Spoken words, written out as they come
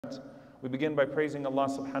We begin by praising Allah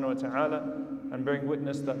subhanahu wa ta'ala and bearing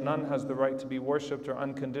witness that none has the right to be worshipped or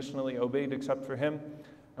unconditionally obeyed except for Him.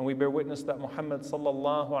 And we bear witness that Muhammad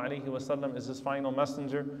sallallahu alayhi wa sallam is His final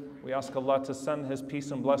messenger. We ask Allah to send His peace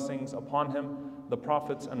and blessings upon Him, the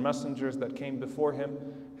prophets and messengers that came before Him,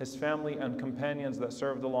 His family and companions that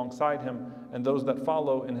served alongside Him, and those that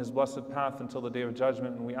follow in His blessed path until the Day of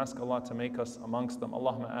Judgment. And we ask Allah to make us amongst them.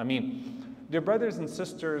 Allahumma ameen. Dear brothers and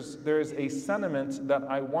sisters, there is a sentiment that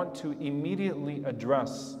I want to immediately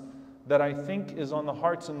address that I think is on the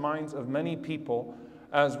hearts and minds of many people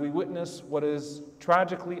as we witness what is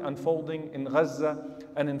tragically unfolding in Gaza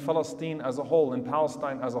and in Palestine as a whole, in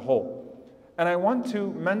Palestine as a whole. And I want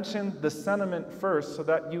to mention the sentiment first so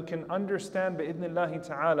that you can understand, bi'idhnillahi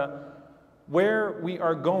ta'ala, where we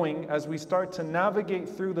are going as we start to navigate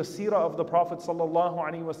through the seerah of the Prophet sallallahu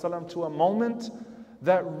alaihi wasallam to a moment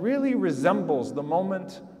that really resembles the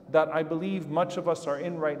moment that I believe much of us are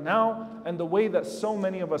in right now and the way that so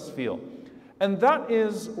many of us feel. And that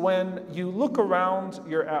is when you look around,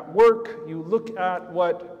 you're at work, you look at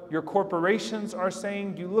what your corporations are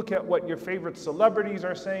saying, you look at what your favorite celebrities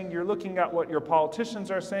are saying, you're looking at what your politicians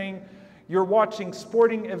are saying, you're watching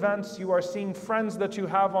sporting events, you are seeing friends that you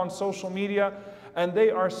have on social media, and they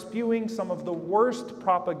are spewing some of the worst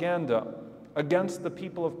propaganda against the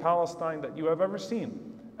people of Palestine that you have ever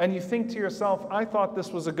seen. And you think to yourself, I thought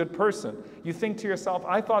this was a good person. You think to yourself,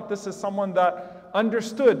 I thought this is someone that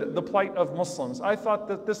understood the plight of Muslims. I thought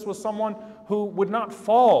that this was someone who would not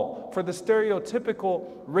fall for the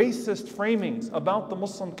stereotypical racist framings about the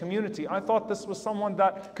Muslim community. I thought this was someone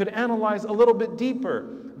that could analyze a little bit deeper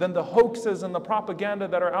than the hoaxes and the propaganda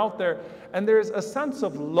that are out there. And there's a sense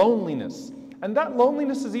of loneliness. And that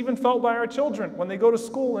loneliness is even felt by our children when they go to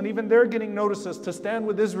school, and even they're getting notices to stand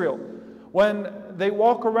with Israel. When they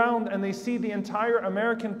walk around and they see the entire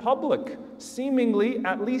American public seemingly,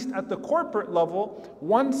 at least at the corporate level,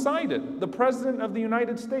 one-sided. The President of the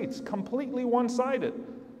United States, completely one-sided.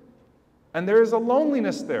 And there is a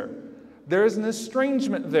loneliness there. There is an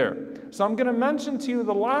estrangement there. So I'm going to mention to you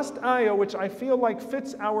the last ayah, which I feel like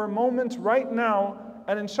fits our moment right now.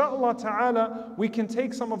 And insha'Allah ta'ala, we can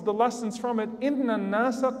take some of the lessons from it. إِنَّ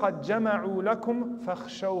النَّاسَ قَدْ جَمَعُوا لَكُمْ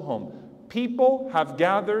فَاخْشَوْهُمْ. People have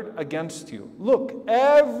gathered against you. Look,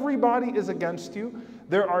 everybody is against you.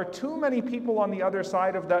 There are too many people on the other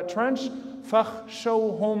side of that trench.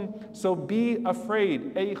 فَاخْشَوْهُمْ. So be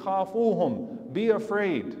afraid. أَيْ خَافُوهُمْ. Be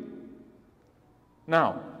afraid.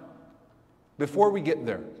 Now, before we get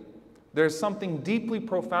there, there's something deeply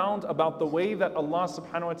profound about the way that Allah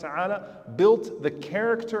subhanahu wa ta'ala built the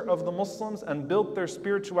character of the Muslims and built their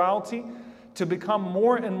spirituality to become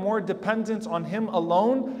more and more dependent on Him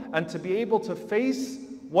alone and to be able to face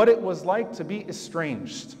what it was like to be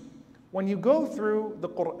estranged. When you go through the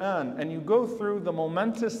Quran and you go through the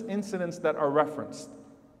momentous incidents that are referenced,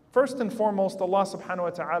 first and foremost, Allah subhanahu wa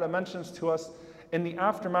ta'ala mentions to us in the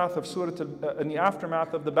aftermath of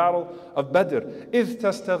the battle of Badr, إِذْ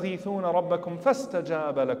تَسْتَغِيثُونَ رَبَّكُمْ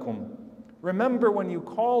فَاسْتَجَابَ لَكُمْ. Remember when you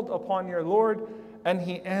called upon your Lord and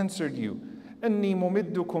He answered you. أَنِّي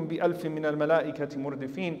مُمِدُّكُمْ بِأَلْفٍ مِّنَ الْمَلَائِكَةِ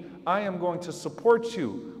مُرْدِفِينَ. I am going to support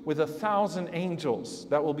you with 1,000 angels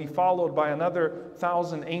that will be followed by another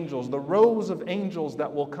 1,000 angels, the rows of angels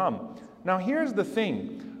that will come. Now here's the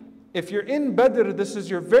thing. If you're in Badr, this is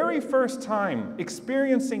your very first time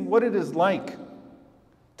experiencing what it is like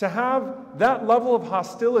to have that level of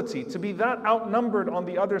hostility, to be that outnumbered on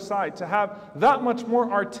the other side, to have that much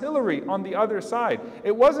more artillery on the other side.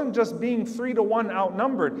 It wasn't just being 3-to-1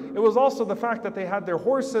 outnumbered. It was also the fact that they had their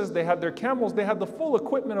horses, they had their camels, they had the full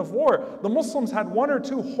equipment of war. The Muslims had 1 or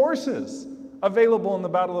 2 horses available in the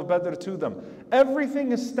Battle of Badr to them.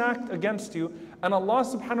 Everything is stacked against you, and Allah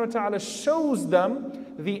subhanahu wa ta'ala shows them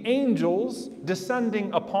the angels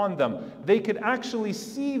descending upon them. They could actually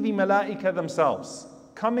see the malaika themselves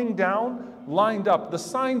coming down, lined up. The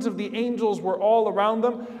signs of the angels were all around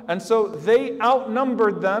them, and so they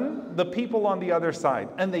outnumbered them, the people on the other side,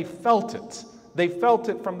 and they felt it. They felt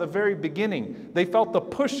it from the very beginning. They felt the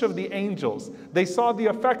push of the angels. They saw the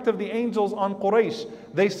effect of the angels on Quraysh.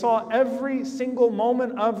 They saw every single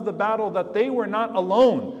moment of the battle that they were not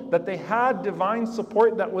alone, that they had divine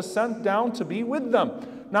support that was sent down to be with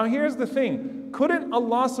them. Now here's the thing. Couldn't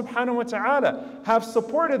Allah subhanahu wa ta'ala have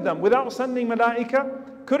supported them without sending malaika?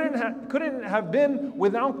 Couldn't it have been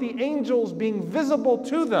without the angels being visible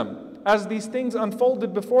to them as these things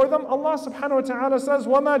unfolded before them? Allah subhanahu wa ta'ala says,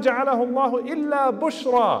 وَمَا جَعَلَهُ اللَّهُ إِلَّا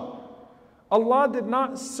بُشْرًا. Allah did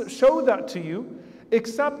not show that to you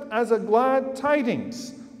except as a glad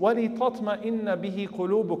tidings. وَلِتَطْمَئِنَّ بِهِ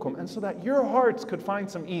قُلُوبُكُمْ. And so that your hearts could find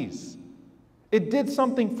some ease. It did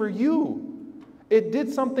something for you. It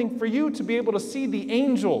did something for you to be able to see the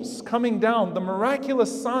angels coming down, the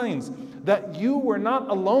miraculous signs that you were not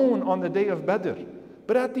alone on the day of Badr.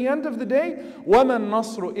 But at the end of the day, وَمَا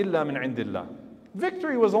النَّصْرُ إِلَّا مِنْ عِنْدِ اللَّهِ.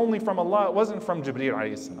 Victory was only from Allah, it wasn't from Jibreel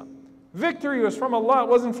alayhi salam. Victory was from Allah, it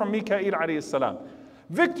wasn't from Mikael alayhi salam.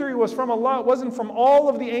 Victory was from Allah, it wasn't from all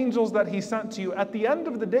of the angels that He sent to you. At the end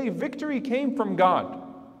of the day, victory came from God.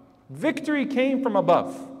 Victory came from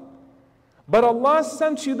above. But Allah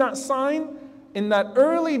sent you that sign in that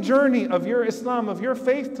early journey of your Islam, of your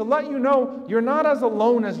faith, to let you know you're not as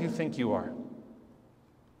alone as you think you are.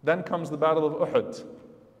 Then comes the battle of Uhud.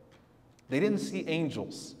 They didn't see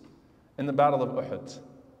angels in the battle of Uhud.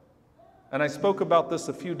 And I spoke about this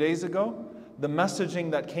a few days ago, the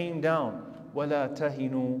messaging that came down. وَلَا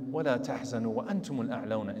تَهِنُوا وَلَا تَحْزَنُوا وَأَنْتُمُ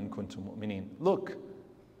الْأَعْلَوْنَ إِن كُنتُم مُؤْمِنِينَ. Look,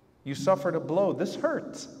 you suffered a blow. This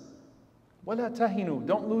hurt. وَلَا تَهِنُوا.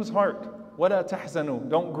 Don't lose heart. وَلَا تَحْزَنُوا.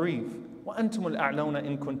 Don't grieve. وَأَنْتُمُ الْأَعْلَوْنَ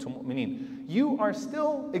إِن كُنتُم مُؤْمِنِينَ. You are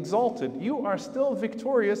still exalted. You are still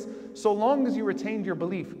victorious so long as you retained your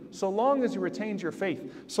belief, so long as you retained your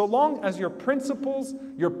faith, so long as your principles,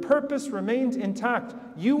 your purpose remained intact.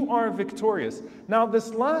 You are victorious. Now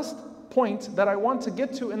this last point that I want to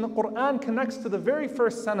get to in the Quran connects to the very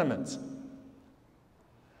first sentiment.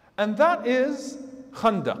 And that is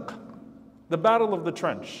Khandaq, the battle of the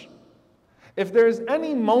trench. If there is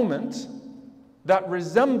any moment that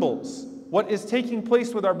resembles what is taking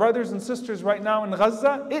place with our brothers and sisters right now in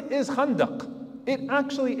Gaza, it is Khandaq. It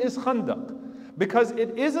actually is Khandaq. Because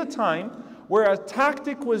it is a time where a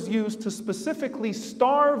tactic was used to specifically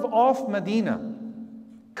starve off Medina,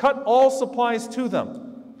 cut all supplies to them,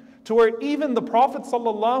 to where even the Prophet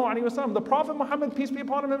ﷺ, the Prophet Muhammad, peace be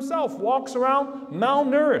upon him himself, walks around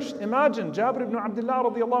malnourished. Imagine, Jabir ibn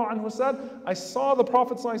Abdullah radiallahu anhu said, I saw the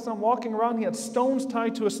Prophet ﷺ walking around, he had stones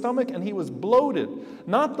tied to his stomach and he was bloated.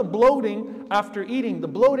 Not the bloating after eating, the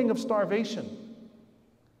bloating of starvation.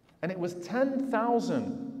 And it was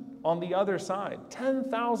 10,000 on the other side,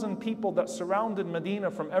 10,000 people that surrounded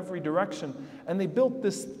Medina from every direction. And they built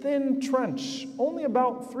this thin trench, only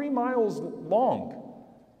about 3 miles long.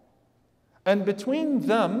 And between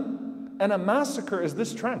them and a massacre is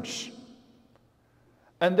this trench.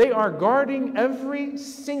 And they are guarding every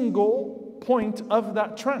single point of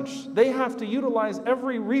that trench. They have to utilize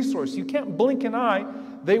every resource. You can't blink an eye.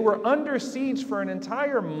 They were under siege for an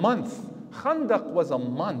entire month. Khandaq was a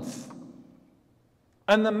month.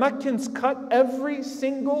 And the Meccans cut every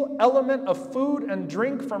single element of food and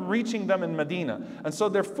drink from reaching them in Medina. And so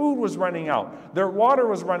their food was running out, their water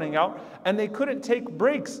was running out, and they couldn't take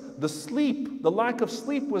breaks. The sleep, the lack of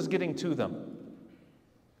sleep was getting to them.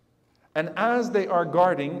 And as they are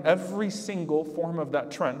guarding every single form of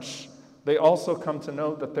that trench, they also come to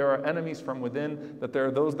note that there are enemies from within, that there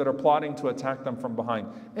are those that are plotting to attack them from behind.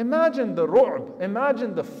 Imagine the ru'b,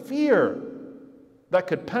 imagine the fear that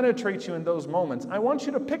could penetrate you in those moments. I want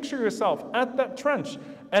you to picture yourself at that trench,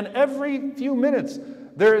 and every few minutes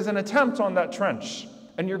there is an attempt on that trench.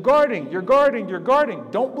 And you're guarding, you're guarding, you're guarding.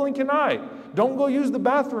 Don't blink an eye. Don't go use the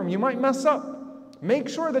bathroom. You might mess up. Make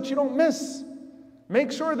sure that you don't miss.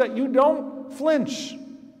 Make sure that you don't flinch.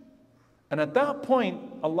 And at that point,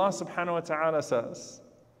 Allah subhanahu wa ta'ala says,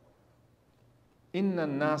 Inna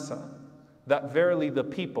nasa, that verily the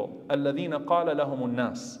people, alladhina qala lahumun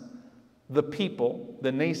nas, the people, the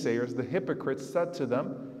naysayers, the hypocrites said to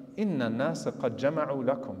them, Inna nasa qad jama'u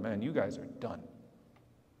lakum. Man, you guys are done.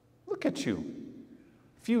 Look at you.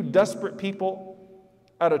 Few desperate people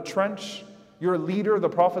at a trench. Your leader, the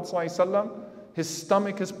Prophet ﷺ, his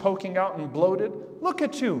stomach is poking out and bloated. Look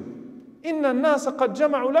at you. Inna nasa qad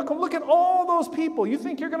jama'u lakum. Look at all those people. You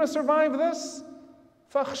think you're going to survive this?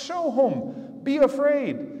 Fakhshawhum. Be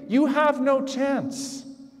afraid. You have no chance.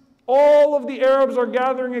 All of the Arabs are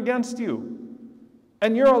gathering against you,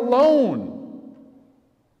 and you're alone.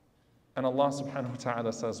 And Allah subhanahu wa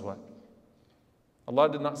ta'ala says what? Allah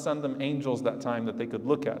did not send them angels that time that they could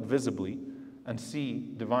look at visibly and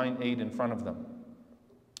see divine aid in front of them.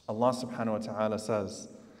 Allah subhanahu wa ta'ala says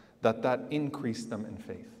that increased them in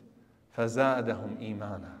faith. فَزَادَهُمْ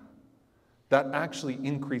إِيمَانًا. That actually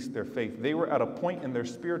increased their faith. They were at a point in their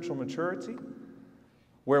spiritual maturity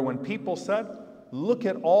where when people said, look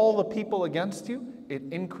at all the people against you, it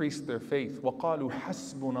increased their faith. وَقَالُوا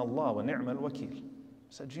حَسْبُنَا اللَّهُ وَنِعْمَ الْوَكِيلُ.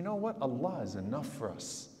 Said, you know what? Allah is enough for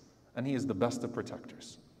us. And He is the best of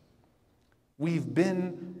protectors. We've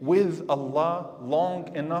been with Allah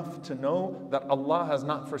long enough to know that Allah has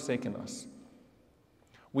not forsaken us.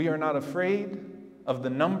 We are not afraid of the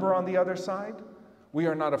number on the other side. We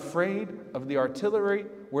are not afraid of the artillery.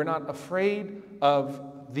 We're not afraid of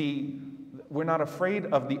the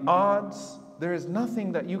odds. There is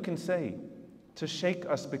nothing that you can say. to shake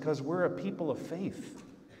us because we're a people of faith.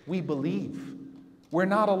 We believe. We're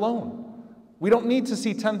not alone. We don't need to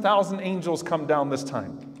see 10,000 angels come down this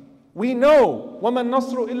time. We know, وَمَا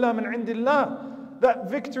النَّصْرُ إِلَّا مِنْ عِنْدِ اللَّهِ, that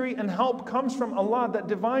victory and help comes from Allah, that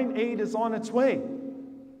divine aid is on its way.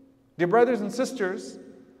 Dear brothers and sisters,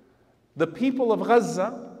 the people of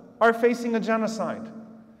Gaza are facing a genocide.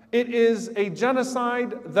 It is a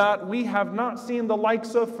genocide that we have not seen the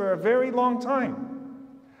likes of for a very long time.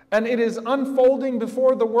 And it is unfolding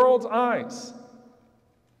before the world's eyes.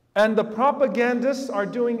 And the propagandists are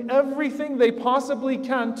doing everything they possibly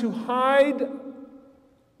can to hide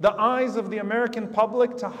the eyes of the American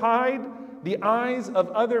public, to hide the eyes of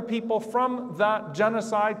other people from that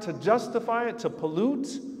genocide, to justify it, to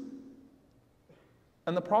pollute.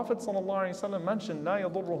 And the Prophet ﷺ mentioned, "لَا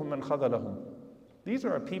يَضُرُّهُمْ مَنْ خَذَلَهُمْ." These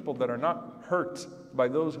are people that are not hurt by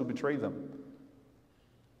those who betray them,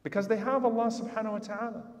 because they have Allah subhanahu wa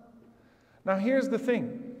ta'ala. Now here's the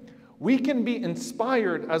thing. We can be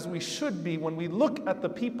inspired, as we should be, when we look at the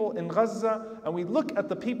people in Gaza and we look at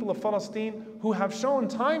the people of Palestine who have shown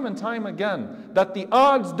time and time again that the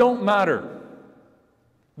odds don't matter.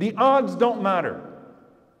 The odds don't matter.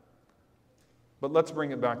 But let's bring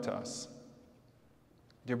it back to us.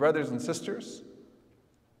 Dear brothers and sisters,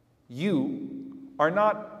 you are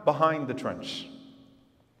not behind the trench.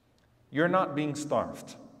 You're not being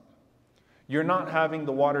starved. You're not having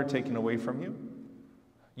the water taken away from you.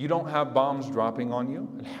 You don't have bombs dropping on you.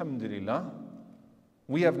 Alhamdulillah.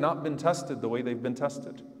 We have not been tested the way they've been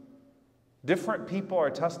tested. Different people are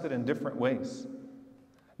tested in different ways.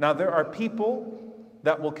 Now there are people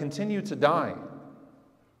that will continue to die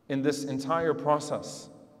in this entire process.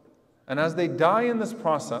 And as they die in this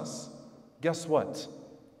process, guess what?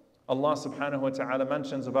 Allah subhanahu wa ta'ala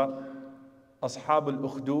mentions about Ashab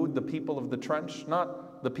al-Ukhdud, the people of the trench,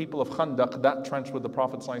 not the people of Khandaq, that trench with the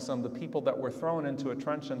Prophet ﷺ, the people that were thrown into a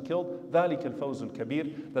trench and killed, ذَلِكَ الْفَوْزُ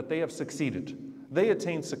الْكَبِيرُ, that they have succeeded. They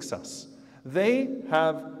attained success. They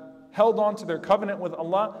have held on to their covenant with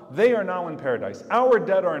Allah. They are now in paradise. Our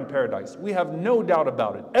dead are in paradise. We have no doubt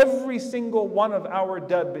about it. Every single one of our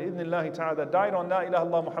dead, bi'idhnillahi ta'ala, that died on La ilaha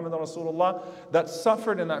illallah Muhammadan Rasulullah, that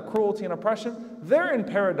suffered in that cruelty and oppression, they're in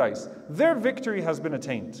paradise. Their victory has been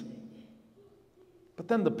attained. But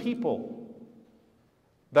then the people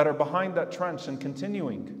that are behind that trench and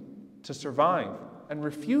continuing to survive and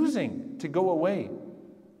refusing to go away,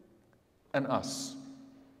 and us.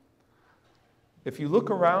 If you look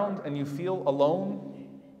around and you feel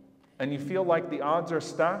alone and you feel like the odds are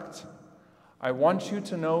stacked, I want you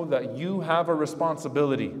to know that you have a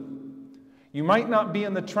responsibility. You might not be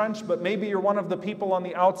in the trench, but maybe you're one of the people on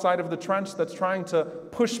the outside of the trench that's trying to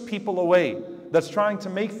push people away, that's trying to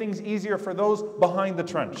make things easier for those behind the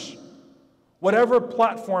trench. Whatever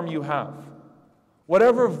platform you have,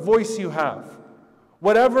 whatever voice you have,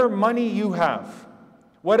 whatever money you have,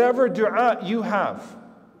 whatever dua you have,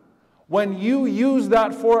 when you use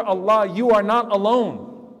that for Allah, you are not alone.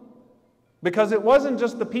 Because it wasn't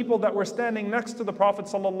just the people that were standing next to the Prophet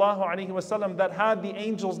ﷺ that had the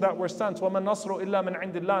angels that were sent. وَمَا النَّصْرُ إِلَّا مِنْ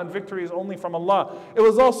عِنْدِ اللَّهِ, and victory is only from Allah. It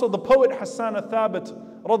was also the poet Hassan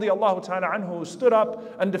al-Thabit radiyallahu ta'ala anhu, who stood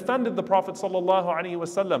up and defended the Prophet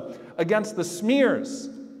ﷺ against the smears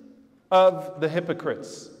of the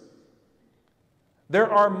hypocrites.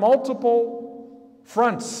 There are multiple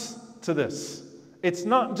fronts to this. It's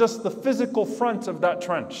not just the physical front of that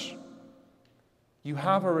trench. You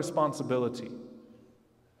have a responsibility,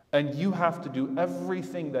 and you have to do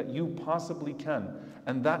everything that you possibly can,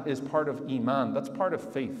 and that is part of Iman. That's part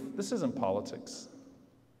of faith. This isn't politics.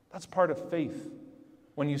 That's part of faith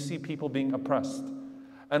when you see people being oppressed.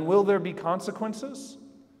 And will there be consequences?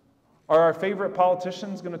 Are our favorite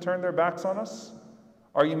politicians going to turn their backs on us?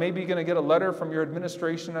 Are you maybe going to get a letter from your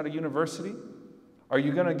administration at a university? Are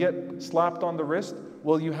you going to get slapped on the wrist?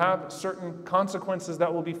 Will you have certain consequences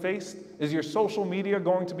that will be faced? Is your social media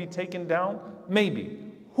going to be taken down? Maybe.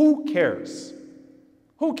 Who cares?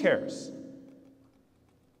 Who cares?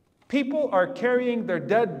 People are carrying their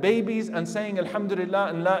dead babies and saying Alhamdulillah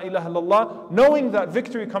and La ilaha illallah, knowing that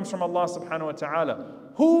victory comes from Allah subhanahu wa ta'ala.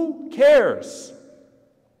 Who cares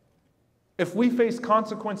if we face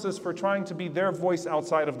consequences for trying to be their voice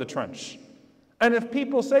outside of the trench? And if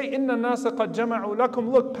people say, Inna nasa qad jama'u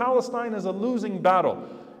lakum, look, Palestine is a losing battle.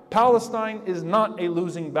 Palestine is not a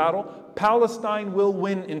losing battle. Palestine will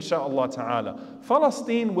win, insha'Allah ta'ala.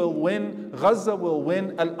 Palestine will win. Gaza will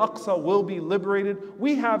win. Al-Aqsa will be liberated.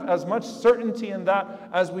 We have as much certainty in that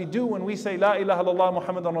as we do when we say, La ilaha illallah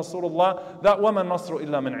Muhammadan Rasulullah, that وَمَا النَّصْرُ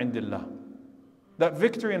إِلَّا مِنْ عِنْدِ اللَّهِ. That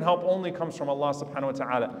victory and help only comes from Allah subhanahu wa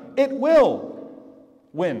ta'ala. It will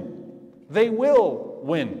win. They will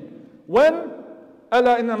win. When?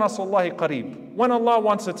 أَلَا إِنَّ نَصْرَ اللَّهِ قَرِيب. When Allah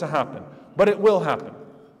wants it to happen. But it will happen.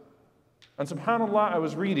 And subhanAllah, I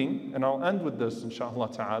was reading, and I'll end with this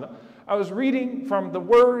insha'Allah ta'ala. I was reading from the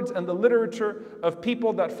words and the literature of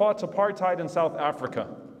people that fought apartheid in South Africa.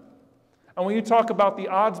 And when you talk about the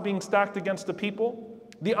odds being stacked against the people,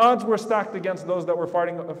 the odds were stacked against those that were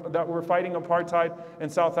fighting apartheid in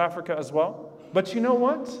South Africa as well. But you know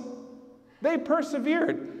what? They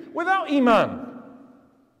persevered without iman.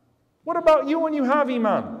 What about you when you have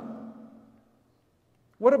iman?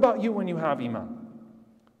 What about you when you have iman?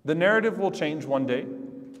 The narrative will change one day,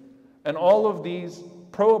 and all of these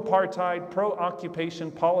pro-apartheid,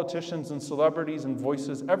 pro-occupation politicians and celebrities and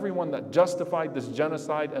voices, everyone that justified this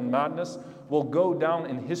genocide and madness, will go down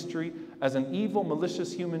in history as an evil,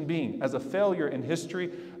 malicious human being, as a failure in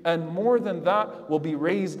history, and more than that, will be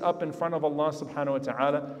raised up in front of Allah subhanahu wa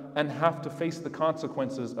ta'ala and have to face the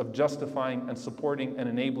consequences of justifying and supporting and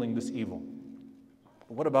enabling this evil.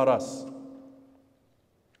 But what about us?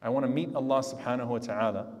 I want to meet Allah subhanahu wa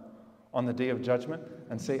ta'ala on the day of judgment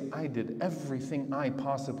and say, I did everything I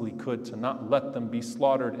possibly could to not let them be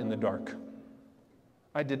slaughtered in the dark.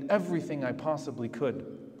 I did everything I possibly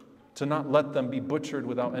could to not let them be butchered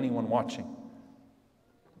without anyone watching.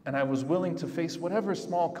 And I was willing to face whatever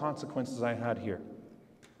small consequences I had here.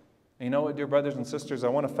 And you know what, dear brothers and sisters, I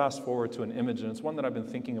want to fast forward to an image, and it's one that I've been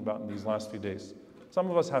thinking about in these last few days. Some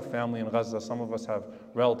of us have family in Gaza, some of us have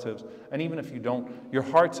relatives, and even if you don't, your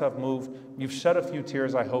hearts have moved, you've shed a few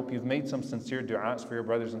tears, I hope, you've made some sincere du'as for your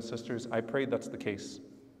brothers and sisters. I pray that's the case.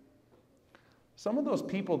 Some of those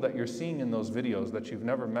people that you're seeing in those videos that you've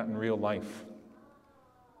never met in real life,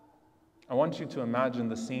 I want you to imagine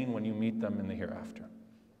the scene when you meet them in the hereafter.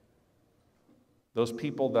 Those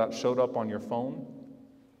people that showed up on your phone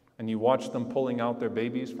and you watched them pulling out their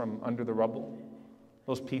babies from under the rubble,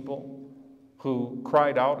 those people who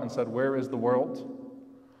cried out and said, where is the world?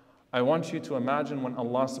 I want you to imagine when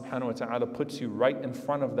Allah subhanahu wa ta'ala puts you right in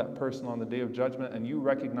front of that person on the day of judgment, and you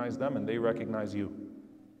recognize them and they recognize you.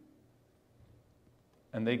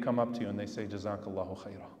 And they come up to you and they say, Jazakallahu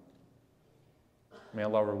khairah. May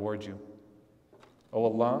Allah reward you. Oh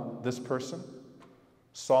Allah, this person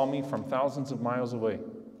saw me from thousands of miles away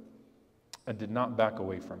and did not back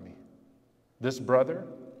away from me. This brother,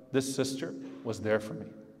 this sister was there for me.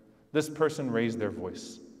 This person raised their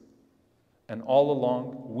voice. And all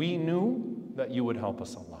along, we knew that you would help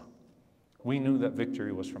us, Allah. We knew that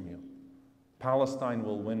victory was from you. Palestine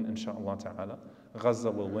will win, insha'Allah ta'ala. Gaza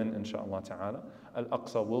will win, insha'Allah ta'ala.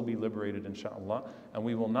 Al-Aqsa will be liberated, insha'Allah. And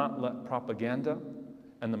we will not let propaganda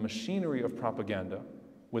and the machinery of propaganda,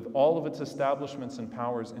 with all of its establishments and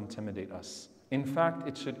powers, intimidate us. In fact,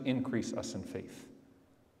 it should increase us in faith.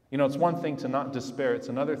 You know, it's one thing to not despair, it's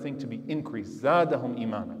another thing to be increased. Zadahum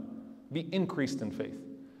imana. Be increased in faith.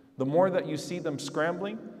 The more that you see them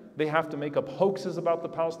scrambling, they have to make up hoaxes about the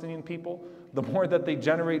Palestinian people. The more that they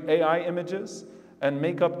generate AI images and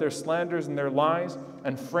make up their slanders and their lies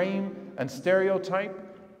and frame and stereotype,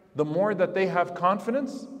 the more that they have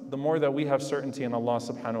confidence, the more that we have certainty in Allah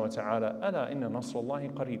subhanahu wa ta'ala. Ala inna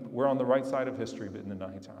nasrullahi qareeb. We're on the right side of history,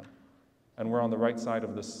 bi'idhnillahi ta'ala. And we're on the right side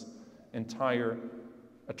of this entire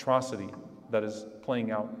atrocity that is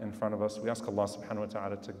playing out in front of us. We ask Allah subhanahu wa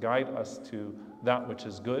ta'ala to guide us to that which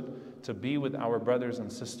is good, to be with our brothers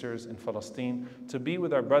and sisters in Palestine, to be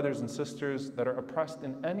with our brothers and sisters that are oppressed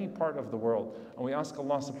in any part of the world. And we ask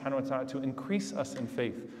Allah subhanahu wa ta'ala to increase us in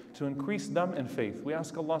faith, to increase them in faith. We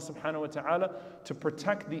ask Allah subhanahu wa ta'ala to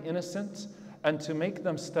protect the innocent and to make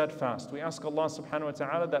them steadfast. We ask Allah subhanahu wa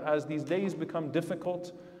ta'ala that as these days become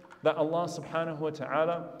difficult, that Allah subhanahu wa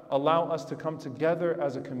ta'ala allow us to come together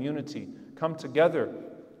as a community, come together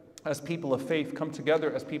as people of faith, come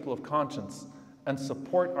together as people of conscience, and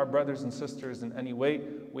support our brothers and sisters in any way.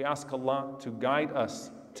 We ask Allah to guide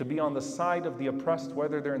us to be on the side of the oppressed,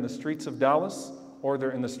 whether they're in the streets of Dallas or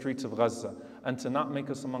they're in the streets of Gaza, and to not make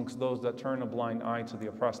us amongst those that turn a blind eye to the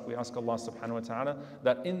oppressed. We ask Allah subhanahu wa ta'ala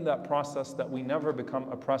that in that process that we never become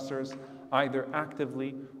oppressors, either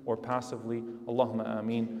actively or passively. Allahumma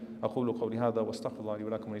ameen. أقول قولي هذا واستغفر الله لي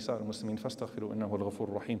ولكم ولسائر المسلمين فاستغفروا إنه هو الغفور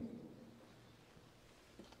الرحيم.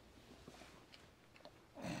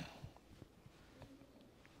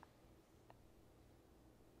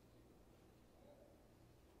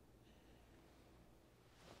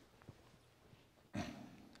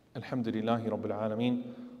 الحمد لله رب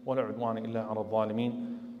العالمين ولا عدوان إلا على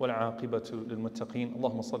الظالمين والعاقبة للمتقين.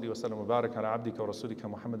 اللهم صل وسلم وبارك على عبدك ورسولك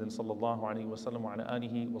محمد صلى الله عليه وسلم وعلى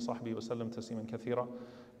آله وصحبه وسلم تسليما كثيرا.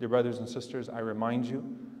 Dear brothers and sisters, I remind you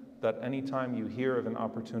that anytime you hear of an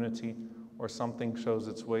opportunity or something shows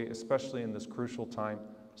its way, especially in this crucial time,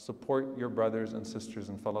 support your brothers and sisters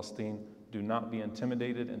in Palestine. Do not be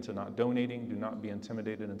intimidated into not donating. Do not be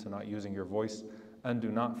intimidated into not using your voice. And do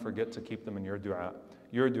not forget to keep them in your dua.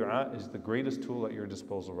 Your dua is the greatest tool at your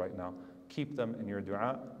disposal right now. Keep them in your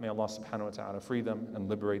dua. May Allah subhanahu wa ta'ala free them and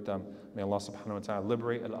liberate them. May Allah subhanahu wa ta'ala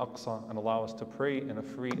liberate Al-Aqsa and allow us to pray in a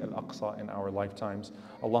free Al-Aqsa in our lifetimes.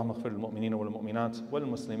 Allahumma ighfir lil-mu'minina wal-mu'minat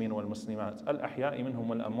wal-muslimina wal-muslimat al-ahya'i minhum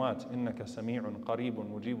wal-amwat innaka sami'un qareebun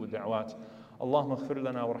mujibu ad-da'awat. اللهم اغفر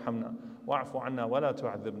لنا وارحمنا واعف عنا ولا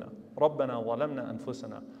تعذبنا ربنا ظلمنا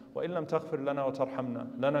أنفسنا وإن لم تغفر لنا وترحمنا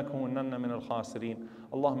لنكونن من الخاسرين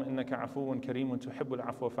اللهم إنك عفو كريم تحب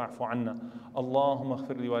العفو فاعف عنا اللهم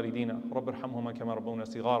اغفر لوالدينا رب ارحمهما كما ربونا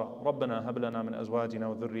صغارا ربنا هب لنا من أزواجنا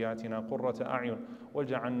وذرياتنا قرة أعين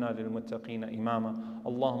واجعلنا للمتقين إماما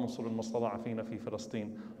اللهم انصر المستضعفين في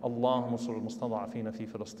فلسطين اللهم انصر المستضعفين في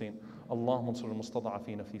فلسطين اللهم انصر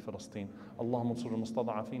المستضعفين في فلسطين اللهم انصر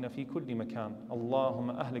المستضعفين في كل مكان اللهم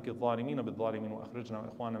أهلك الظالمين بالظالمين وأخرجنا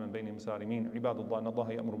وإخواننا من بينهم سالمين عباد الله إن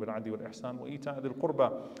الله يأمر بالعدل والإحسان وإيتاء ذي القربى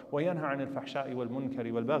وينهى عن الفحشاء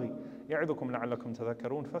والمنكر والبغي يعظكم لعلكم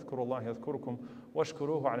تذكرون فاذكروا الله يذكركم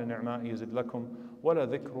واشكروه على نعمائه يزد لكم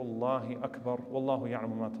ولذكر الله أكبر والله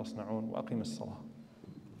يعلم ما تصنعون وأقم الصلاة